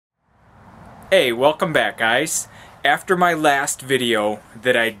Hey, welcome back guys. After my last video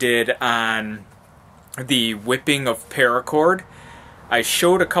that I did on the whipping of paracord, I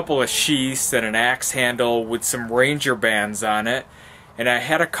showed a couple of sheaths and an axe handle with some Ranger bands on it, and I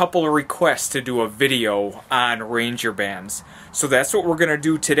had a couple of requests to do a video on Ranger bands. So that's what we're going to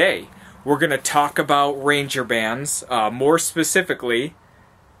do today. We're going to talk about Ranger bands, more specifically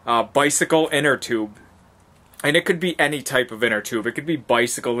bicycle inner tube. And it could be any type of inner tube. It could be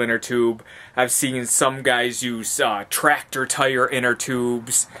bicycle inner tube. I've seen some guys use tractor tire inner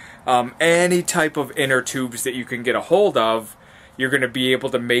tubes. Any type of inner tubes that you can get a hold of, you're going to be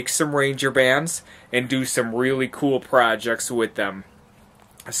able to make some Ranger bands and do some really cool projects with them.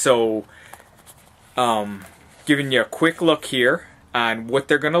 So, giving you a quick look here on what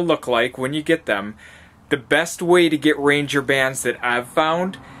they're going to look like when you get them. The best way to get Ranger bands that I've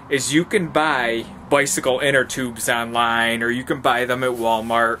found is you can buy bicycle inner tubes online, or you can buy them at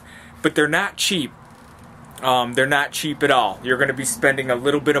Walmart, but they're not cheap. They're not cheap at all. You're going to be spending a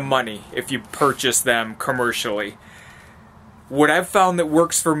little bit of money if you purchase them commercially. What I've found that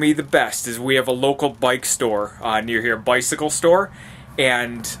works for me the best is we have a local bike store near here, bicycle store,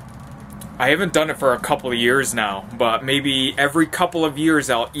 and I haven't done it for a couple of years now, but maybe every couple of years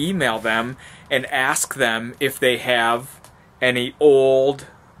I'll email them and ask them if they have any old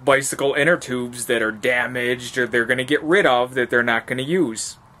bicycle inner tubes that are damaged or they're going to get rid of that they're not going to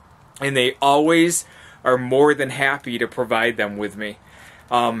use. And they always are more than happy to provide them with me.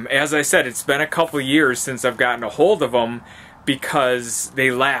 As I said, it's been a couple of years since I've gotten a hold of them because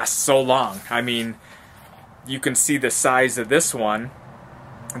they last so long. I mean, you can see the size of this one.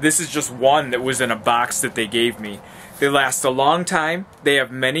 This is just one that was in a box that they gave me. They last a long time, they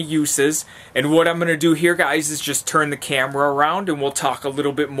have many uses, and what I'm going to do here guys is just turn the camera around and we'll talk a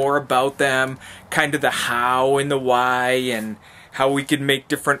little bit more about them, kind of the how and the why, and how we could make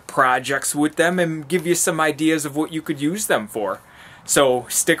different projects with them and give you some ideas of what you could use them for. So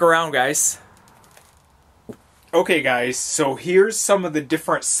stick around guys. Okay guys, so here's some of the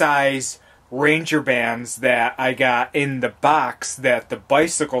different size Ranger bands that I got in the box that the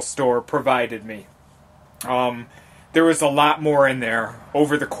bicycle store provided me. There was a lot more in there.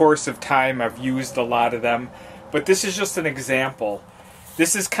 Over the course of time I've used a lot of them, but this is just an example.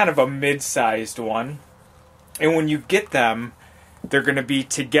 This is kind of a mid-sized one, and when you get them, they're going to be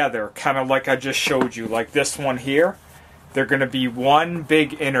together, kind of like I just showed you, like this one here. They're going to be one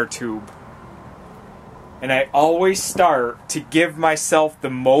big inner tube. And I always start to give myself the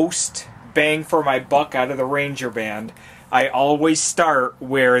most bang for my buck out of the Ranger band. I always start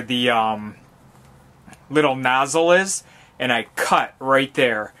where the little nozzle is, and I cut right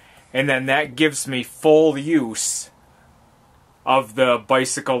there, and then that gives me full use of the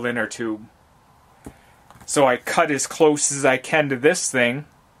bicycle inner tube. So I cut as close as I can to this thing.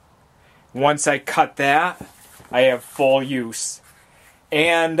 Once I cut that, I have full use.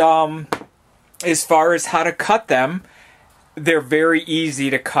 And as far as how to cut them, they're very easy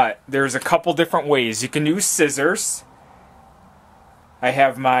to cut. There's a couple different ways. You can use scissors. I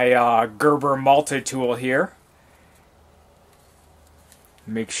have my Gerber multi-tool here.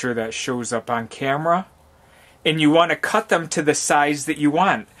 Make sure that shows up on camera. And you want to cut them to the size that you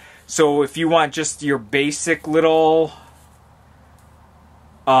want. So if you want just your basic little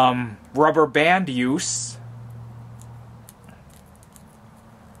rubber band use,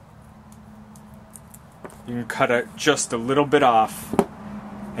 you can cut it just a little bit off.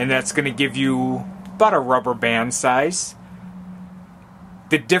 And that's going to give you about a rubber band size.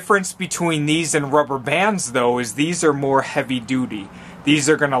 The difference between these and rubber bands, though, is these are more heavy duty. These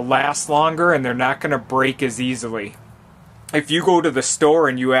are going to last longer and they're not going to break as easily. If you go to the store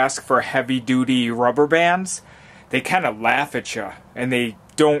and you ask for heavy duty rubber bands, they kind of laugh at you and they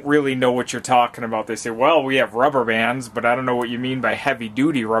don't really know what you're talking about. They say, well, we have rubber bands, but I don't know what you mean by heavy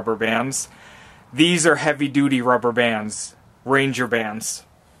duty rubber bands. These are heavy duty rubber bands, Ranger bands.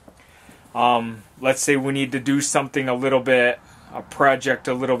 Let's say we need to do something a project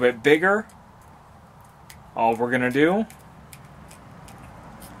a little bit bigger. All we're going to do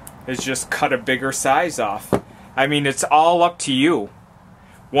is just cut a bigger size off. I mean, it's all up to you.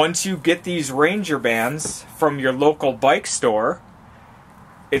 Once you get these Ranger bands from your local bike store,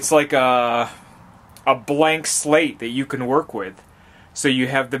 it's like a blank slate that you can work with. So you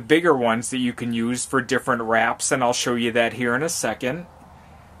have the bigger ones that you can use for different wraps, and I'll show you that here in a second.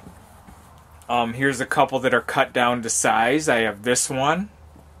 Here's a couple that are cut down to size. I have this one.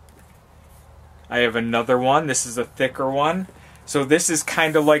 I have another one. This is a thicker one. So this is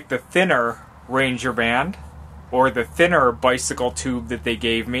kind of like the thinner Ranger band, or the thinner bicycle tube that they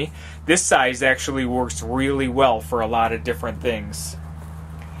gave me. This size actually works really well for a lot of different things.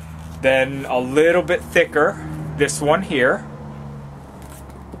 Then a little bit thicker, this one here.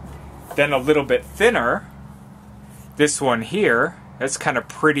 Then a little bit thinner, this one here. That's kind of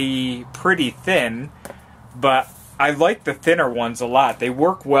pretty thin, but I like the thinner ones a lot. They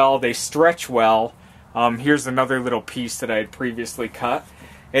work well, they stretch well. Here's another little piece that I had previously cut.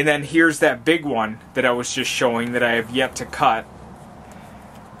 And then here's that big one that I was just showing that I have yet to cut.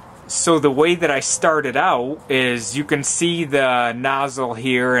 So the way that I started out is you can see the nozzle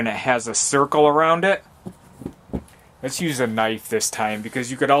here and it has a circle around it. Let's use a knife this time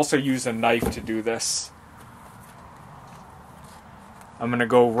because you could also use a knife to do this. I'm going to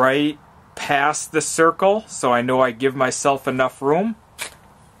go right past the circle so I know I give myself enough room.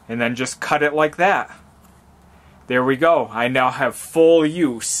 And then just cut it like that. There we go. I now have full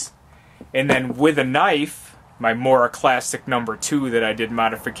use. And then with a knife, my Mora Classic number 2 that I did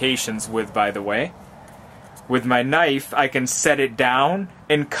modifications with, by the way. With my knife, I can set it down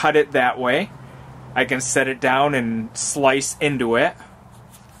and cut it that way. I can set it down and slice into it.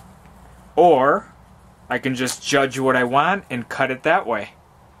 Or I can just judge what I want and cut it that way.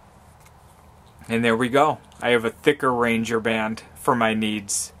 And there we go. I have a thicker Ranger band for my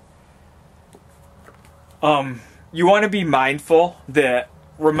needs. You want to be mindful that,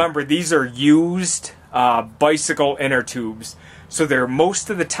 remember, these are used bicycle inner tubes. So most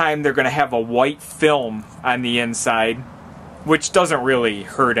of the time they're going to have a white film on the inside, which doesn't really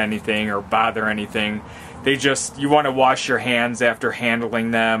hurt anything or bother anything. You want to wash your hands after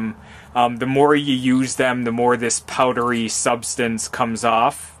handling them. The more you use them, the more this powdery substance comes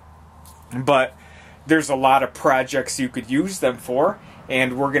off. But there's a lot of projects you could use them for,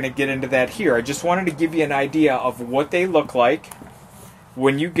 and we're going to get into that here. I just wanted to give you an idea of what they look like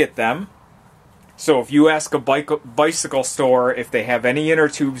when you get them. So if you ask a bicycle store if they have any inner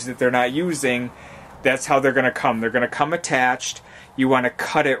tubes that they're not using, that's how they're going to come. They're going to come attached. You want to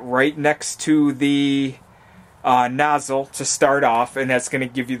cut it right next to the nozzle to start off, and that's going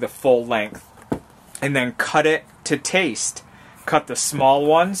to give you the full length. And then cut it to taste. Cut the small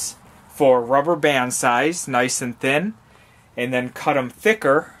ones for rubber band size, nice and thin, and then cut them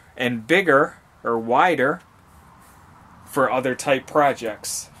thicker and bigger or wider for other type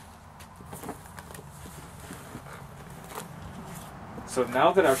projects. So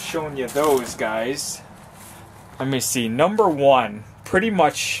now that I've shown you those guys, let me see, number 1, pretty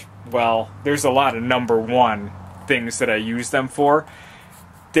much, well, there's a lot of number 1 things that I use them for.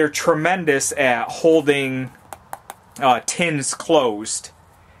 They're tremendous at holding tins closed.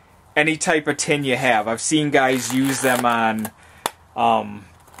 Any type of tin you have. I've seen guys use them on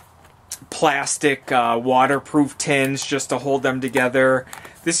plastic waterproof tins just to hold them together.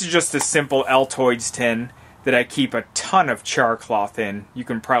 This is just a simple Altoids tin that I keep a ton of char cloth in. You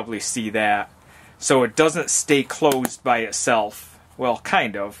can probably see that. So it doesn't stay closed by itself. Well,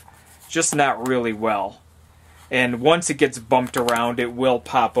 kind of. Just not really well. And once it gets bumped around, it will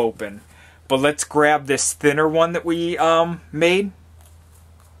pop open. But let's grab this thinner one that we made.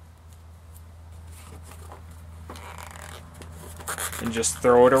 And just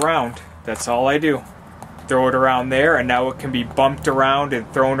throw it around. That's all I do. Throw it around there, and now it can be bumped around and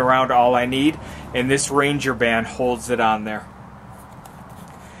thrown around all I need. And this Ranger band holds it on there.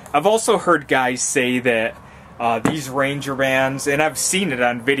 I've also heard guys say that these Ranger bands, and I've seen it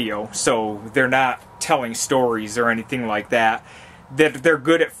on video, so they're not telling stories or anything like that, that they're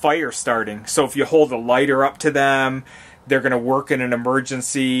good at fire starting. So if you hold a lighter up to them, they're going to work in an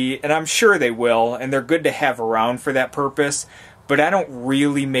emergency, and I'm sure they will, and they're good to have around for that purpose. But I don't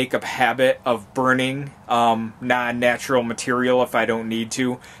really make a habit of burning non-natural material if I don't need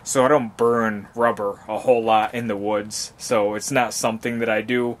to. So I don't burn rubber a whole lot in the woods. So it's not something that I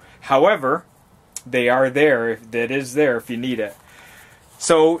do. However, they are there. That is there if you need it.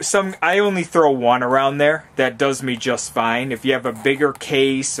 So I only throw one around there. That does me just fine. If you have a bigger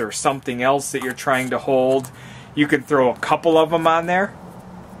case or something else that you're trying to hold, you can throw a couple of them on there.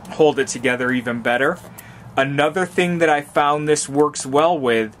 Hold it together even better. Another thing that I found this works well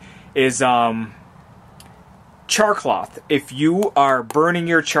with is char cloth. If you are burning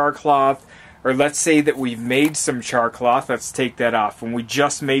your char cloth, or let's say that we've made some char cloth, let's take that off. When we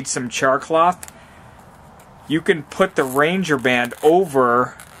just made some char cloth, you can put the Ranger band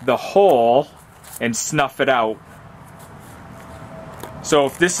over the hole and snuff it out. So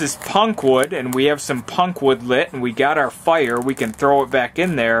if this is punk wood and we have some punk wood lit and we got our fire, we can throw it back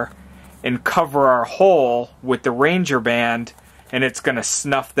in there and cover our hole with the Ranger band, and it's going to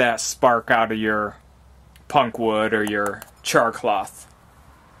snuff that spark out of your punk wood or your char cloth.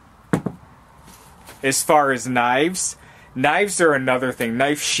 As far as knives, knives are another thing.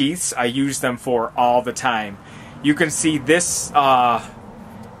 Knife sheaths, I use them for all the time. You can see this pad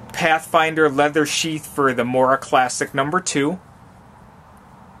Pathfinder leather sheath for the Mora Classic #2.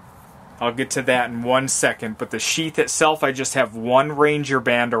 I'll get to that in 1 second, but the sheath itself, I just have one Ranger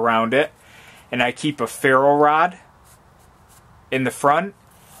band around it, and I keep a ferro rod in the front,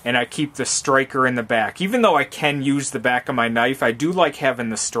 and I keep the striker in the back. Even though I can use the back of my knife, I do like having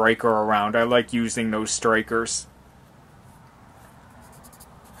the striker around. I like using those strikers.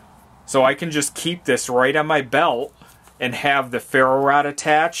 So I can just keep this right on my belt and have the ferro rod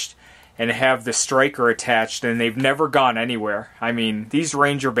attached and have the striker attached, and they've never gone anywhere. I mean, these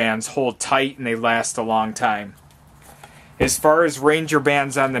Ranger bands hold tight and they last a long time. As far as Ranger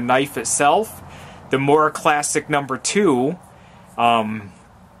bands on the knife itself, the Mora Classic #2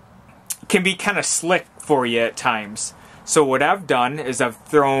 can be kind of slick for you at times. So what I've done is I've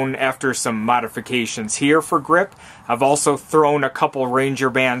thrown, after some modifications here for grip, I've also thrown a couple Ranger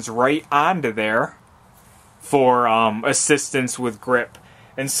bands right onto there for assistance with grip.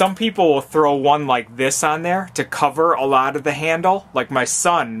 And some people will throw one like this on there to cover a lot of the handle. Like my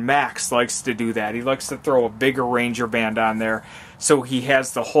son, Max, likes to do that. He likes to throw a bigger Ranger band on there so he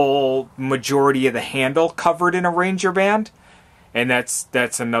has the whole majority of the handle covered in a Ranger band. And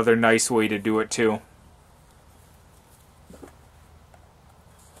that's another nice way to do it too.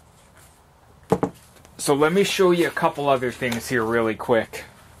 So let me show you a couple other things here really quick.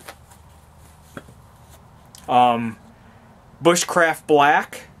 Bushcraft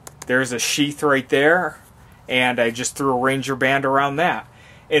Black, there's a sheath right there, and I just threw a Ranger band around that.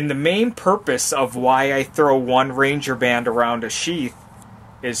 And the main purpose of why I throw one Ranger band around a sheath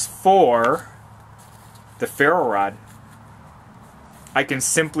is for the ferro rod. I can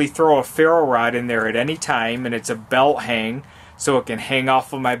simply throw a ferro rod in there at any time, and it's a belt hang, so it can hang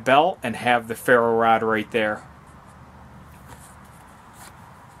off of my belt and have the ferro rod right there.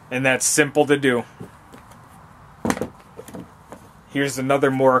 And that's simple to do. Here's another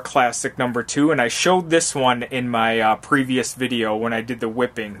Mora Classic #2, and I showed this one in my previous video when I did the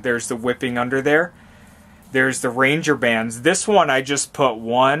whipping. There's the whipping under there. There's the Ranger bands. This one I just put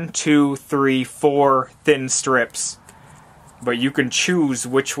 1, 2, 3, 4 thin strips. But you can choose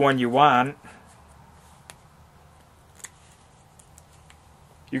which one you want.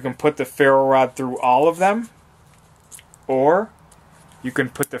 You can put the ferro rod through all of them, or you can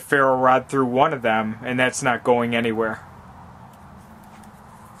put the ferro rod through one of them, and that's not going anywhere.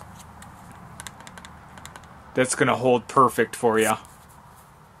 That's going to hold perfect for you.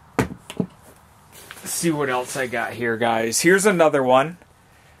 Let's see what else I got here, guys. Here's another one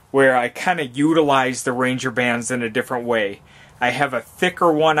where I kind of utilize the Ranger bands in a different way. I have a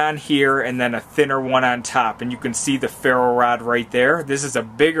thicker one on here and then a thinner one on top, and you can see the ferro rod right there. This is a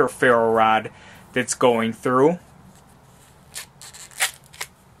bigger ferro rod that's going through.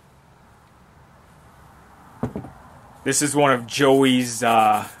 This is one of Joey's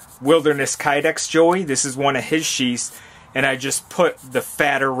Wilderness Kydex Joey. This is one of his sheaths, and I just put the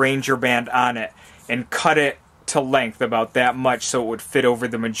fatter Ranger band on it and cut it to length about that much so it would fit over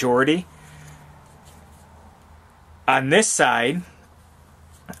the majority. On this side,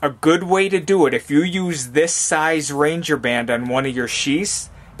 a good way to do it, if you use this size Ranger band on one of your sheaths,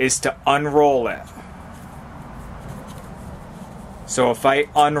 is to unroll it. So if I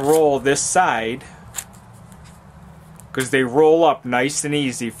unroll this side, because they roll up nice and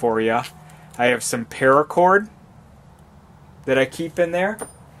easy for you, I have some paracord that I keep in there,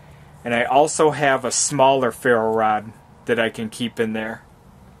 and I also have a smaller ferro rod that I can keep in there.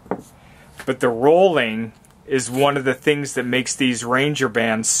 But the rolling is one of the things that makes these Ranger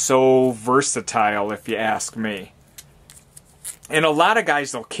bands so versatile, if you ask me. And a lot of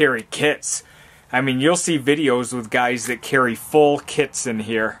guys will carry kits. I mean, you'll see videos with guys that carry full kits in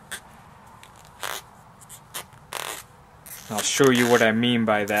here. I'll show you what I mean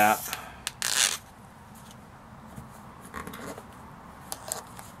by that.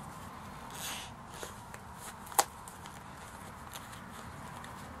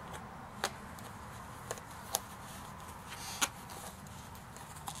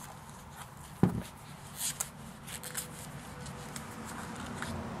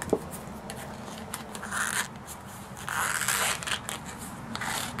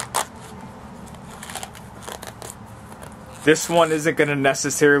 This one isn't going to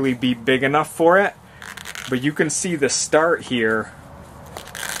necessarily be big enough for it, but you can see the start here.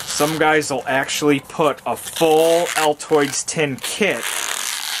 Some guys will actually put a full Altoids tin kit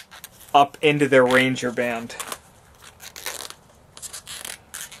up into their Ranger band.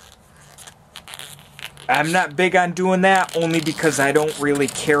 I'm not big on doing that, only because I don't really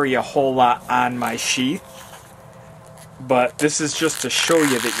carry a whole lot on my sheath. But this is just to show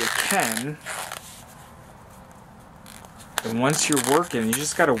you that you can. And once you're working, you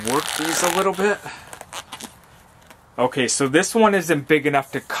just got to work these a little bit. Okay, so this one isn't big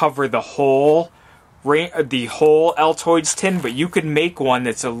enough to cover the whole Altoids tin, but you could make one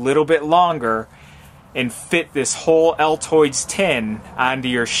that's a little bit longer and fit this whole Altoids tin onto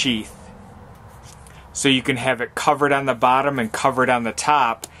your sheath. So you can have it covered on the bottom and covered on the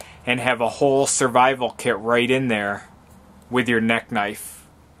top and have a whole survival kit right in there with your neck knife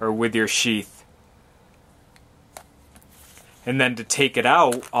or with your sheath. And then to take it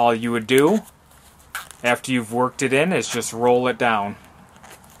out, all you would do after you've worked it in is just roll it down.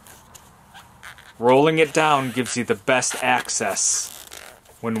 Rolling it down gives you the best access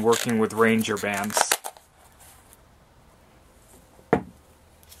when working with Ranger bands.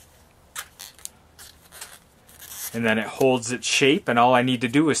 And then it holds its shape, and all I need to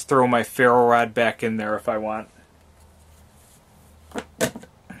do is throw my ferro rod back in there if I want.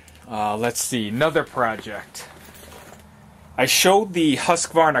 Let's see, another project. I showed the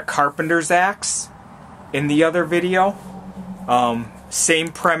Husqvarna Carpenter's axe in the other video. Same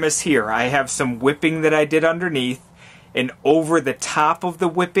premise here. I have some whipping that I did underneath, and over the top of the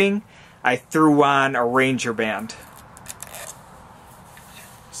whipping, I threw on a Ranger band.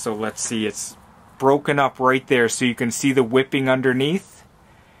 So let's see, it's broken up right there so you can see the whipping underneath.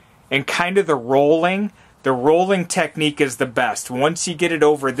 And kind of the rolling technique is the best. Once you get it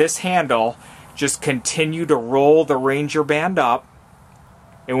over this handle, just continue to roll the Ranger band up,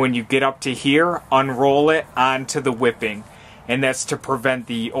 and when you get up to here, unroll it onto the whipping. And that's to prevent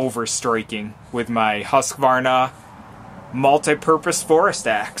the overstriking with my Husqvarna multi-purpose forest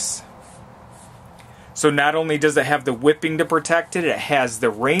axe. So not only does it have the whipping to protect it, it has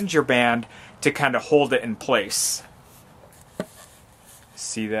the Ranger band to kind of hold it in place.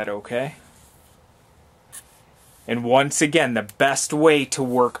 See that okay? And once again, the best way to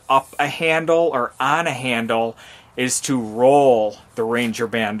work up a handle or on a handle is to roll the Ranger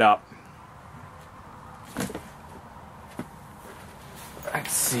band up.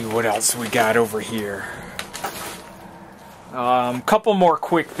 Let's see what else we got over here. Couple more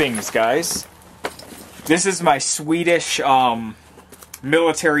quick things, guys. This is my Swedish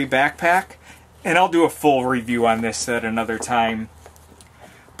military backpack, and I'll do a full review on this at another time.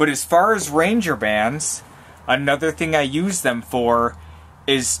 But as far as Ranger bands, another thing I use them for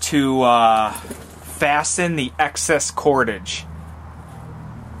is to fasten the excess cordage.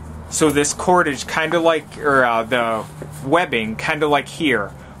 So this cordage, kind of like, or the webbing, kind of like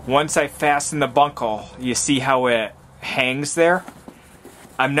here. Once I fasten the buckle, you see how it hangs there?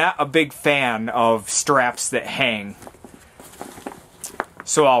 I'm not a big fan of straps that hang.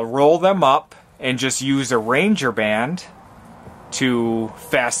 So I'll roll them up and just use a Ranger band to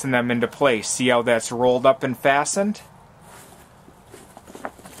fasten them into place. See how that's rolled up and fastened?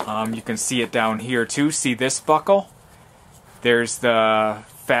 You can see it down here too. See this buckle? There's the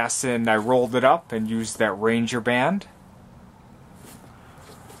fasten. I rolled it up and used that Ranger band.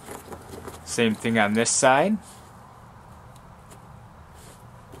 Same thing on this side.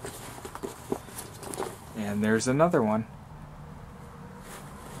 And there's another one.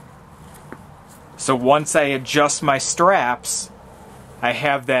 So once I adjust my straps, I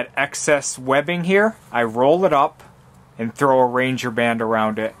have that excess webbing here. I roll it up and throw a Ranger band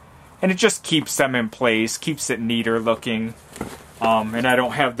around it. And it just keeps them in place, keeps it neater looking. And I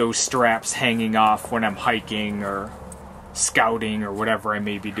don't have those straps hanging off when I'm hiking or scouting or whatever I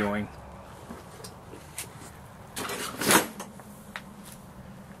may be doing.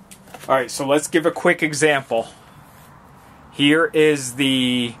 Alright, so let's give a quick example. Here is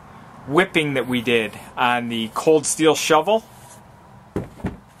the whipping that we did on the cold steel shovel.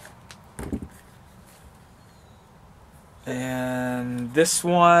 And this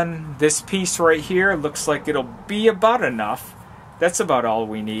one, this piece right here, looks like it'll be about enough. That's about all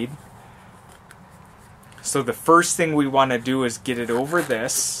we need. So the first thing we want to do is get it over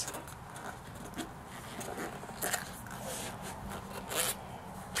this.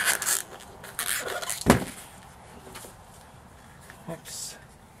 Oops.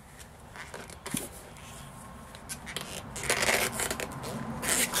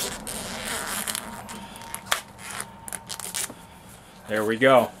 There we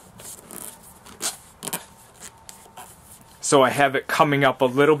go. So I have it coming up a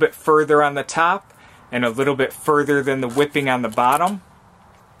little bit further on the top and a little bit further than the whipping on the bottom.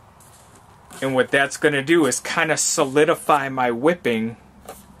 And what that's going to do is kind of solidify my whipping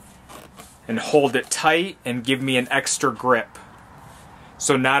and hold it tight and give me an extra grip.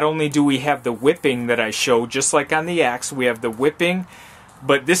 So not only do we have the whipping that I showed, just like on the axe, we have the whipping,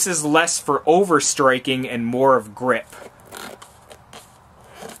 but this is less for overstriking and more of grip.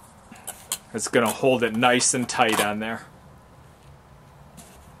 It's going to hold it nice and tight on there.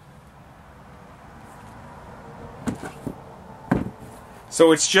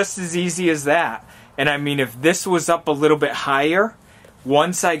 So it's just as easy as that. And I mean, if this was up a little bit higher,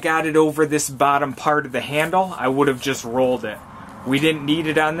 once I got it over this bottom part of the handle, I would have just rolled it. We didn't need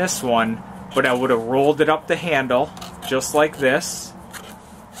it on this one, but I would have rolled it up the handle, just like this,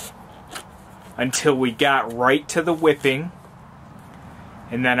 until we got right to the whipping,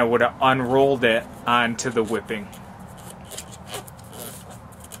 and then I would have unrolled it onto the whipping.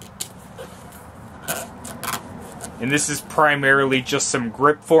 And this is primarily just some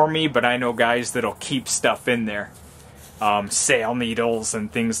grip for me, but I know guys that'll keep stuff in there. Sail needles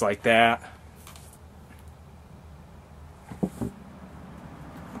and things like that.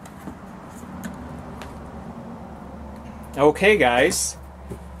 Okay guys,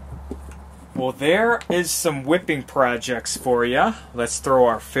 well there is some whipping projects for you. Let's throw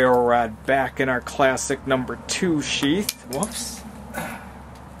our ferro rod back in our classic number 2 sheath. Whoops.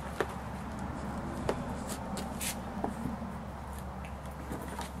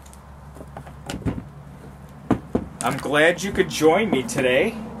 I'm glad you could join me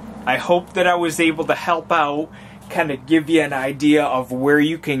today. I hope that I was able to help out, kind of give you an idea of where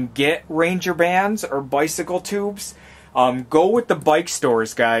you can get Ranger bands or bicycle tubes. Go with the bike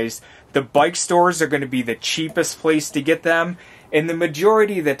stores, guys. The bike stores are going to be the cheapest place to get them. And the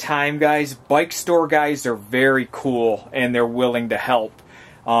majority of the time, guys, bike store guys are very cool and they're willing to help.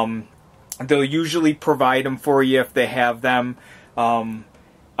 They'll usually provide them for you if they have them.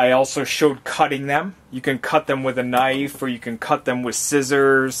 I also showed cutting them. You can cut them with a knife or you can cut them with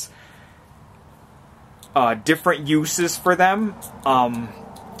scissors. Different uses for them.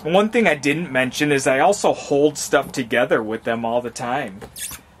 One thing I didn't mention is I also hold stuff together with them all the time.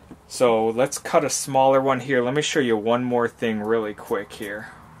 So let's cut a smaller one here. Let me show you one more thing really quick here.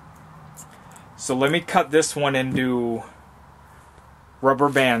 So let me cut this one into rubber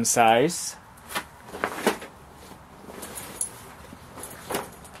band size.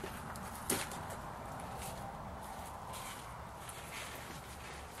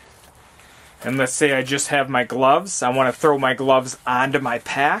 And let's say I just have my gloves. I want to throw my gloves onto my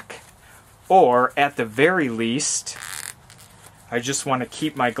pack. Or, at the very least, I just want to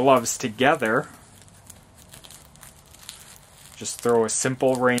keep my gloves together. Just throw a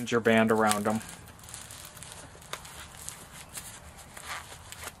simple Ranger band around them.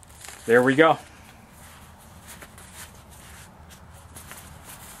 There we go.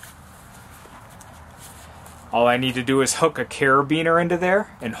 All I need to do is hook a carabiner into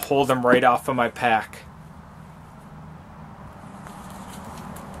there and hold them right off of my pack.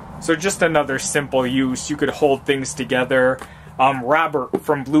 So just another simple use. You could hold things together. Robert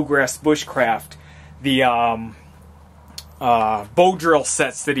from Bluegrass Bushcraft, the bow drill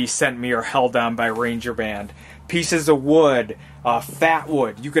sets that he sent me are held on by Ranger band. Pieces of wood, fat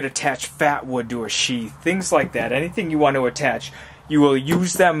wood. You could attach fat wood to a sheath. Things like that. Anything you want to attach. You will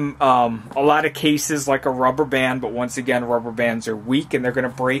use them a lot of cases like a rubber band, but once again, rubber bands are weak and they're going to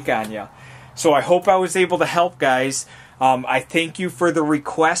break on you. So I hope I was able to help, guys. I thank you for the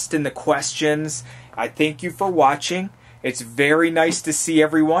request and the questions. I thank you for watching. It's very nice to see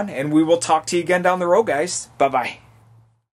everyone, and we will talk to you again down the road, guys. Bye-bye.